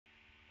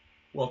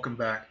Welcome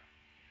back.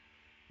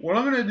 What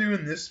I'm going to do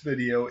in this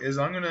video is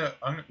we're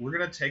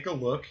going to take a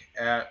look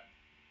at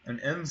an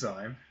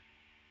enzyme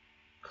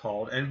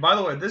called, and by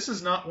the way, this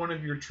is not one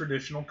of your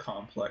traditional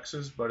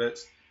complexes, but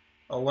it's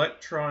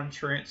Electron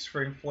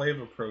Transferring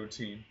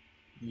Flavoprotein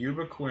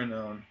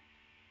Ubiquinone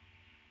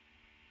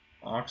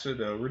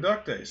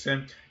Oxidoreductase.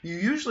 And you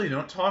usually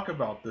don't talk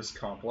about this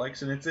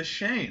complex, and it's a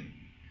shame,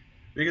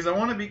 because I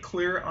want to be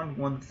clear on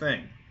one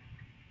thing.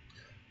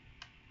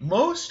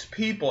 Most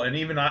people, and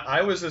even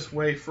I was this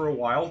way for a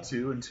while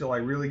too until I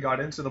really got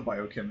into the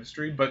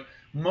biochemistry, but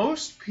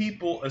most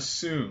people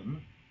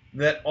assume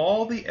that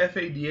all the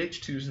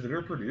FADH2s that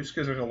are produced,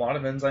 because there's a lot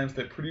of enzymes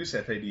that produce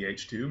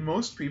FADH2,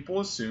 most people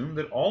assume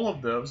that all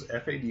of those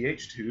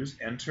FADH2s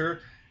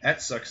enter at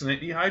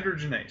succinate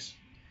dehydrogenase.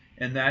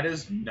 And that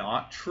is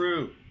not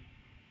true.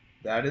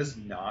 That is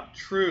not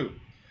true.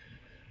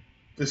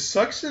 The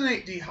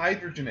succinate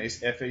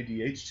dehydrogenase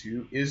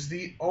FADH2 is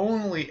the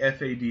only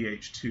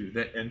FADH2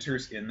 that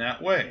enters in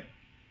that way.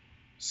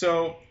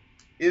 So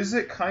is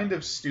it kind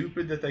of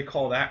stupid that they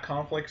call that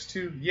complex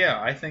 2? Yeah,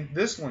 I think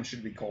this one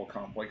should be called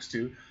complex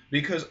 2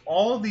 because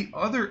all the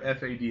other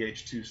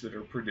FADH2s that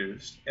are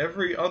produced,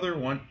 every other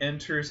one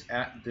enters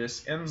at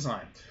this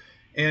enzyme.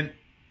 And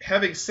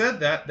having said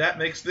that, that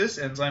makes this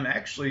enzyme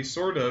actually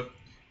sort of,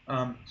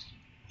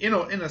 in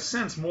a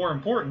sense, more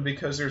important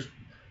because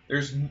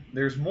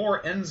there's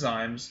more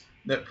enzymes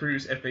that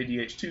produce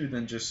FADH2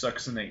 than just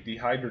succinate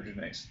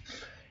dehydrogenase.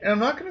 And I'm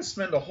not going to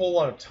spend a whole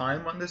lot of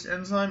time on this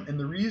enzyme, and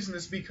the reason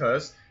is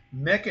because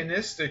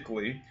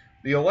mechanistically,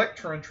 the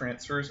electron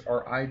transfers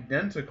are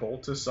identical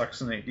to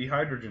succinate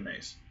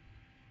dehydrogenase.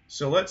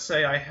 So let's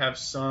say I have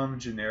some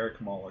generic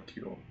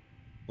molecule.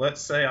 Let's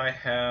say I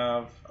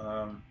have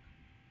a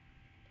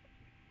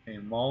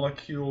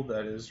molecule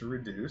that is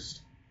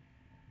reduced.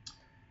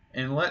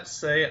 And let's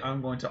say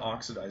I'm going to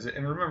oxidize it.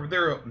 And remember,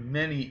 there are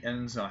many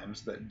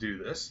enzymes that do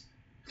this.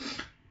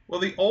 Well,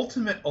 the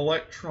ultimate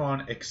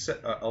electron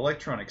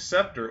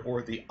acceptor,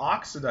 or the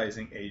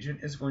oxidizing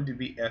agent, is going to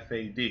be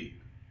FAD.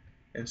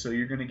 And so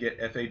you're going to get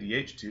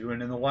FADH2.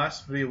 And in the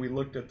last video, we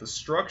looked at the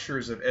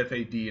structures of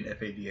FAD and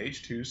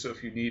FADH2. So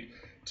if you need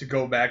to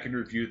go back and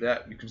review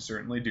that, you can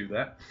certainly do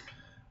that.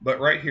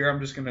 But right here, I'm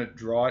just going to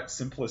draw it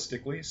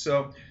simplistically.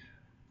 So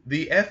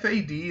the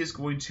FAD is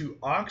going to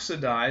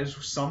oxidize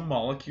some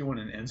molecule in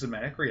an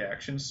enzymatic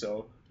reaction,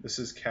 so this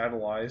is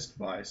catalyzed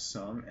by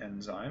some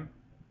enzyme.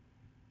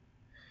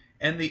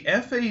 And the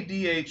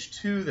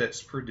FADH2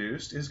 that's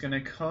produced is going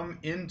to come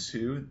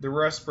into the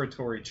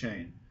respiratory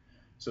chain.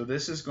 So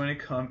this is going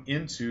to come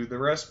into the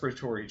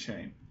respiratory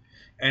chain.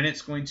 And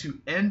it's going to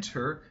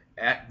enter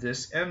at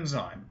this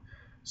enzyme.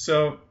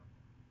 So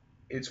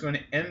it's going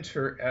to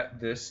enter at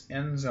this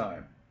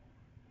enzyme.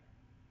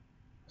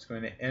 It's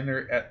going to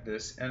enter at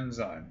this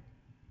enzyme.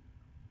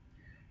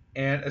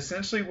 And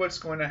essentially what's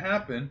going to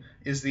happen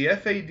is the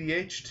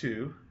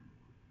FADH2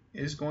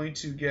 is going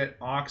to get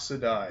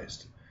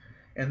oxidized.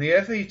 And the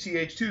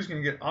FADH2 is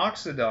going to get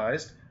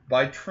oxidized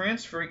by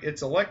transferring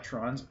its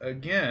electrons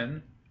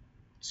again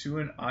to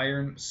an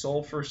iron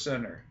sulfur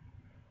center.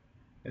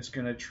 It's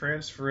going to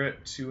transfer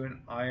it to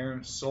an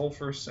iron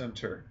sulfur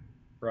center,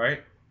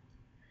 right?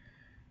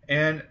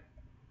 And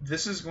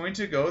this is going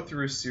to go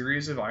through a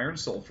series of iron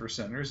sulfur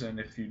centers, and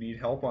if you need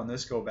help on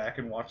this, go back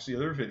and watch the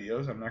other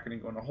videos. I'm not going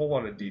to go into a whole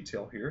lot of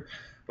detail here,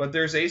 but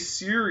there's a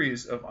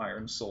series of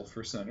iron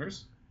sulfur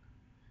centers,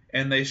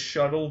 and they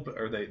shuttle,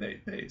 or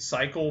they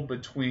cycle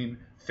between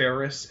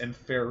ferrous and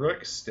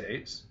ferric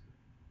states,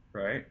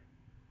 right?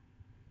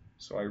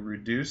 So I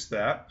reduce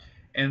that,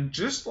 and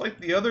just like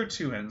the other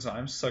two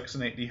enzymes,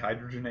 succinate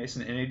dehydrogenase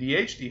and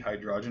NADH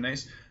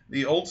dehydrogenase,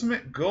 the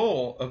ultimate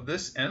goal of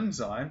this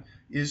enzyme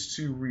is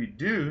to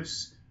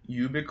reduce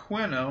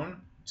ubiquinone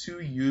to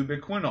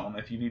ubiquinol.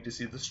 If you need to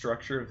see the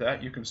structure of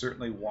that, you can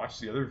certainly watch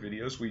the other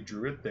videos. We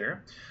drew it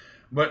there.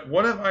 But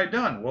what have I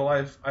done? Well,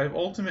 I've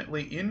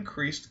ultimately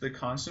increased the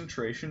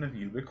concentration of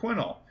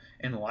ubiquinol.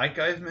 And like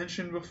I've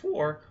mentioned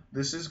before,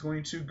 this is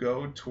going to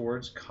go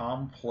towards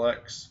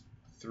complex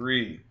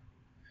 3.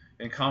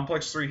 And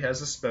complex 3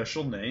 has a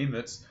special name.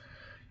 It's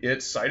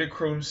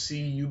cytochrome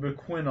C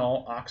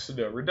ubiquinol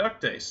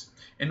oxidoreductase.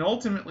 And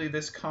ultimately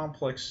this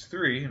complex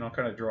 3, and I'll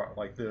kind of draw it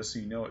like this so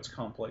you know it's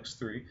complex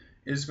 3,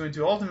 is going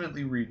to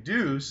ultimately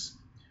reduce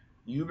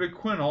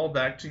ubiquinol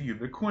back to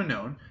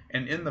ubiquinone.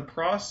 And in the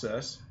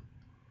process,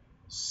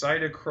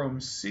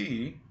 cytochrome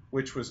C,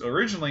 which was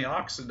originally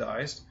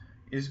oxidized,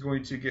 is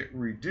going to get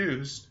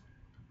reduced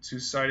to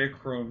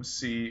cytochrome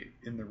C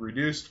in the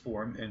reduced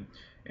form.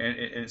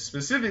 And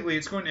specifically,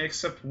 it's going to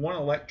accept one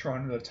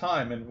electron at a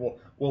time, and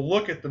we'll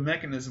look at the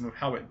mechanism of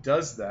how it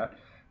does that.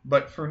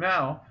 But for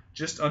now,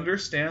 just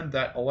understand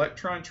that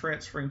electron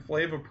transferring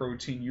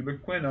flavoprotein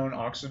ubiquinone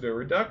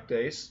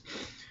oxidoreductase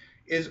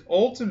is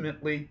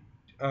ultimately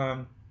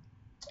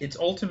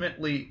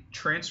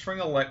transferring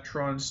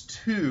electrons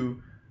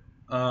to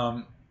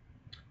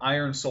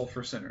iron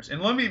sulfur centers.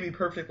 And let me be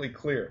perfectly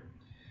clear.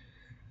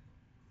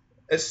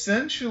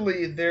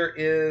 Essentially, there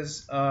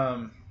is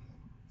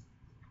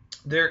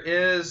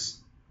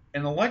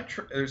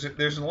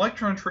there's an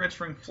electron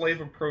transferring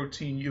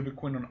flavoprotein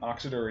ubiquinone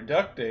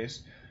oxidoreductase,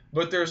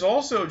 but there's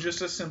also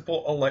just a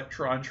simple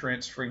electron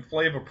transferring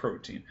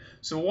flavoprotein.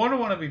 So what I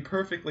want to be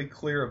perfectly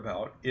clear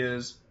about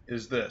is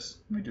this.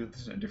 Let me do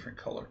this in a different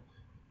color.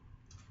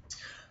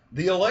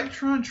 The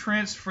electron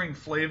transferring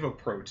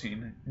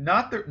flavoprotein,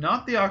 not the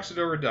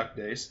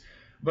oxidoreductase,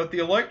 but the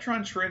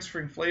electron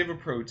transferring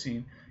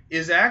flavoprotein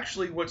is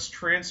actually what's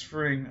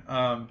transferring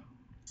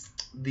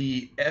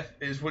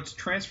what's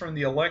transferring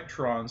the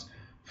electrons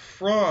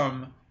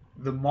from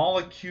the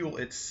molecule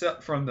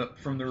itself, from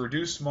the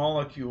reduced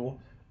molecule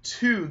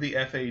to the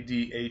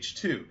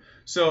FADH2.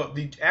 So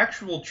the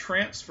actual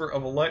transfer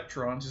of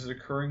electrons is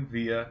occurring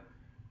via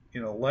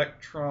an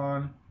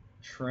electron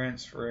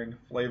transferring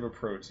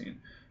flavoprotein.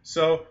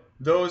 So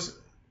those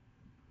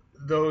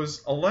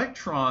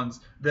electrons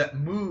that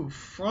move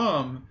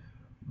from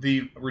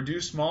the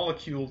reduced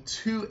molecule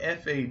to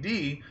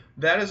FAD,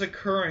 that is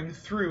occurring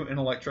through an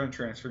electron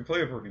transferring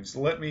flavoprotein.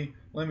 So let me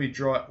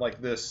draw it like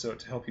this so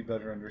to help you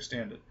better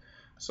understand it.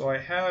 So I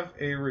have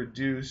a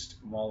reduced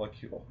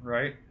molecule,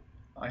 right?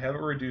 I have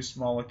a reduced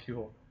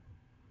molecule.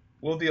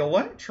 Well, the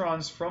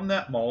electrons from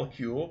that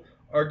molecule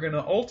are going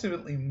to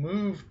ultimately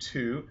move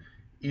to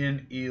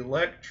an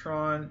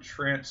electron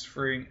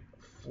transferring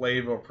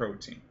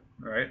flavoprotein,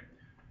 right?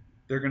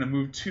 They're going to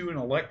move to an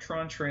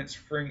electron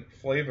transferring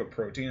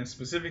flavoprotein, and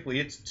specifically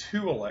it's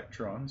 2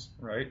 electrons,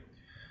 right?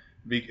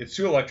 It's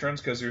 2 electrons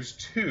because there's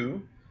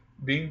 2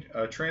 being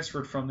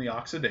transferred from the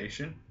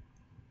oxidation.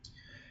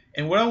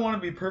 And what I want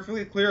to be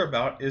perfectly clear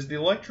about is the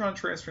electron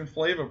transferring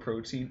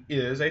flavoprotein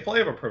is a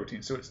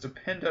flavoprotein, so it's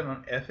dependent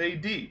on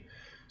FAD.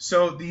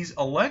 So these 2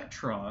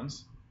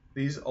 electrons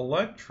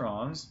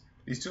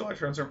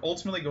are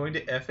ultimately going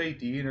to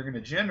FAD and are going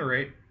to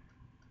generate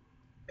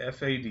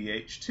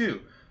FADH2.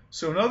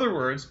 So in other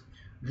words,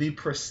 the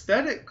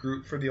prosthetic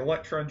group for the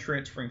electron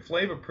transferring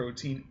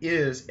flavoprotein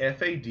is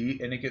FAD,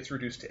 and it gets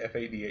reduced to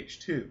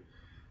FADH2.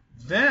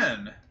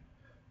 Then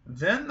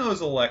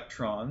those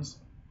electrons,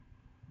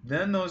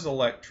 those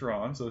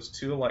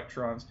 2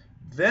 electrons,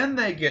 then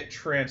they get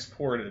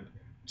transported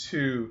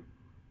to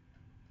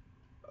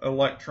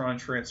electron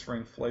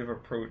transferring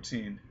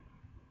flavoprotein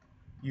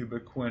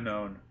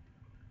ubiquinone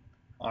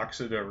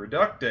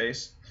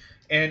oxidoreductase,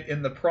 and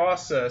in the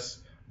process,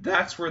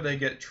 that's where they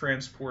get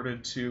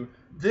transported to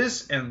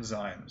this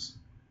enzyme's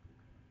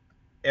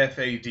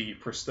FAD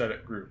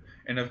prosthetic group.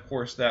 And of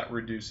course, that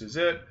reduces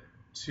it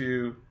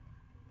to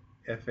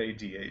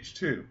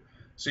FADH2.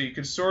 So you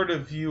can sort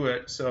of view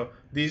it, so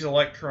these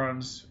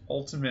electrons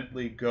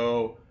ultimately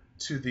go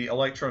to the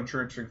electron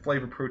transferring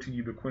flavoprotein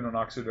ubiquinone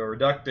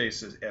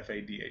oxidoreductase as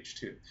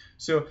FADH2.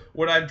 So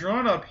what I've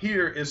drawn up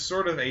here is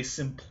sort of a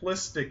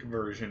simplistic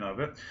version of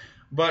it.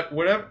 But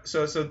whatever,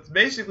 so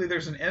basically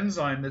there's an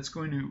enzyme that's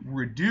going to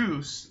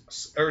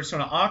reduce, or it's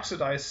going to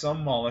oxidize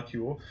some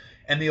molecule,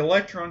 and the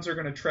electrons are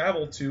going to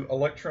travel to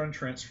electron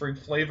transferring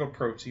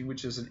flavoprotein,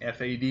 which is an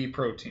FAD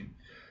protein.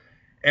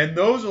 And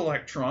those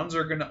electrons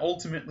are going to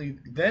ultimately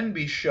then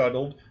be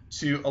shuttled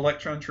to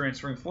electron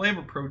transferring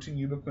flavoprotein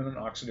ubiquinone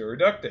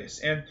oxidoreductase.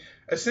 And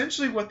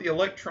essentially what the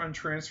electron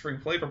transferring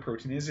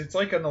flavoprotein is, it's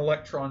like an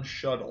electron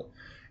shuttle.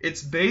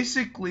 It's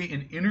basically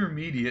an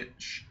intermediate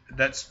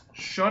that's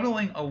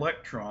shuttling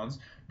electrons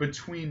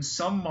between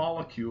some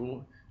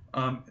molecule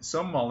and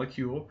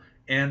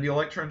the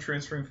electron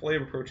transferring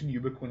flavoprotein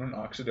ubiquinone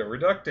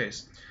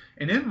oxidoreductase.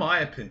 And in my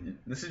opinion,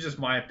 this is just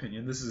my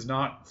opinion, this is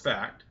not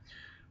fact,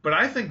 but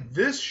I think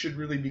this should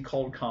really be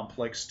called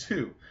complex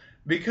 2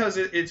 because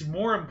it's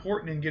more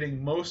important in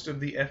getting most of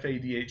the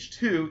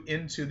FADH2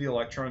 into the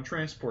electron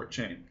transport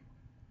chain,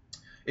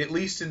 at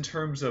least in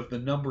terms of the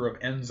number of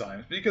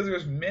enzymes, because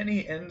there's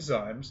many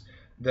enzymes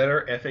that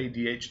are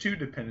FADH2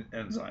 dependent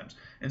enzymes.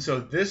 And so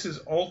this is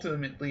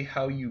ultimately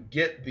how you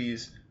get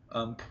these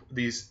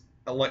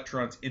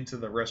electrons into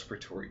the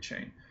respiratory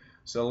chain.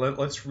 So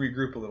let's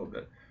regroup a little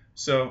bit.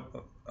 So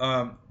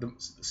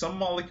some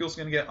molecule is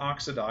going to get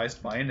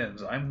oxidized by an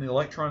enzyme, and the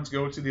electrons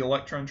go to the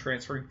electron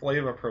transferring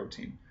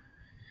flavoprotein.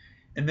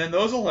 And then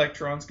those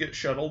electrons get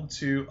shuttled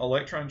to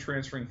electron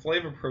transferring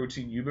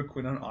flavoprotein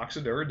ubiquinone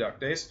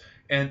oxidoreductase,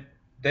 and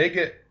they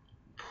get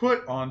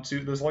put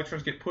onto, those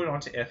electrons get put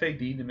onto FAD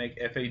to make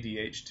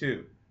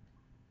FADH2.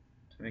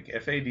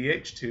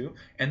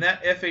 And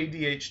that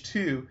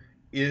FADH2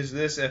 is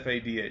this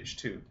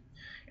FADH2.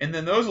 And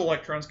then those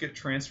electrons get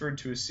transferred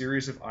to a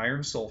series of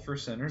iron-sulfur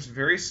centers,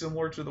 very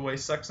similar to the way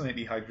succinate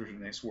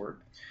dehydrogenase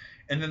work.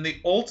 And then the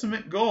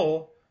ultimate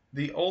goal,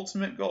 and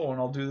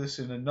I'll do this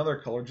in another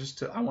color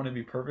I want to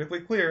be perfectly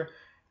clear,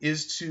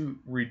 is to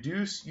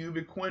reduce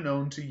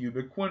ubiquinone to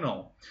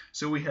ubiquinol.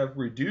 So we have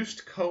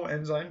reduced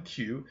coenzyme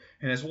Q,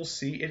 and as we'll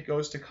see, it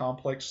goes to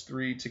complex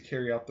 3 to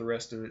carry out the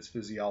rest of its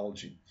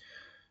physiology.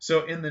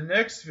 So in the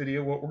next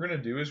video, what we're going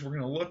to do is we're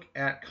going to look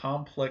at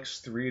complex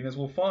 3, and as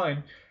we'll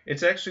find,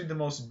 it's actually the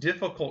most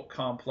difficult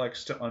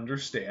complex to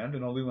understand,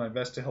 and I'll do my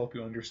best to help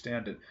you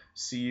understand it.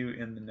 See you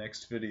in the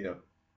next video.